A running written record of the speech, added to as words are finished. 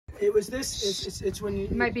It was this. It's when you.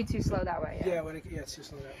 It might be too slow that way. Yeah, it's too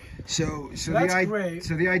slow that way. So Great.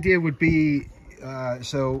 So the idea would be,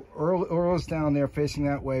 so Earl's down there facing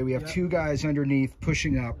that way. We have two guys underneath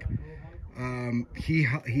pushing up.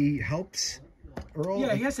 He helps Earl.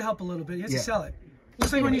 Yeah, he has to help a little bit. He has to sell it.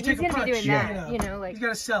 Just like when you take a punch. He's gonna be doing that, you know, like he's got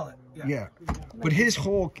to sell it. Yeah. But his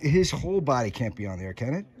whole body can't be on there,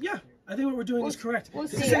 can it? Yeah. I think what we're doing is correct. We'll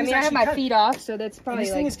see. I mean, I have my feet off, so that's probably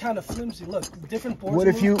this like... thing is kind of flimsy. Look, different boards. What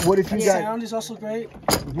if you got... sound is also great.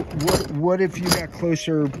 What if you got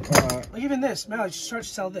closer... Like even this. Now, you start to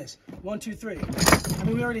sell this. 1, 2, 3. I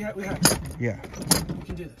mean, we already have... Yeah. We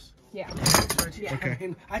can do this. Yeah.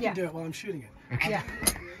 Okay. I can do it while I'm shooting it. Okay. Yeah.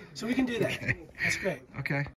 So we can do that. Okay. That's great. Okay.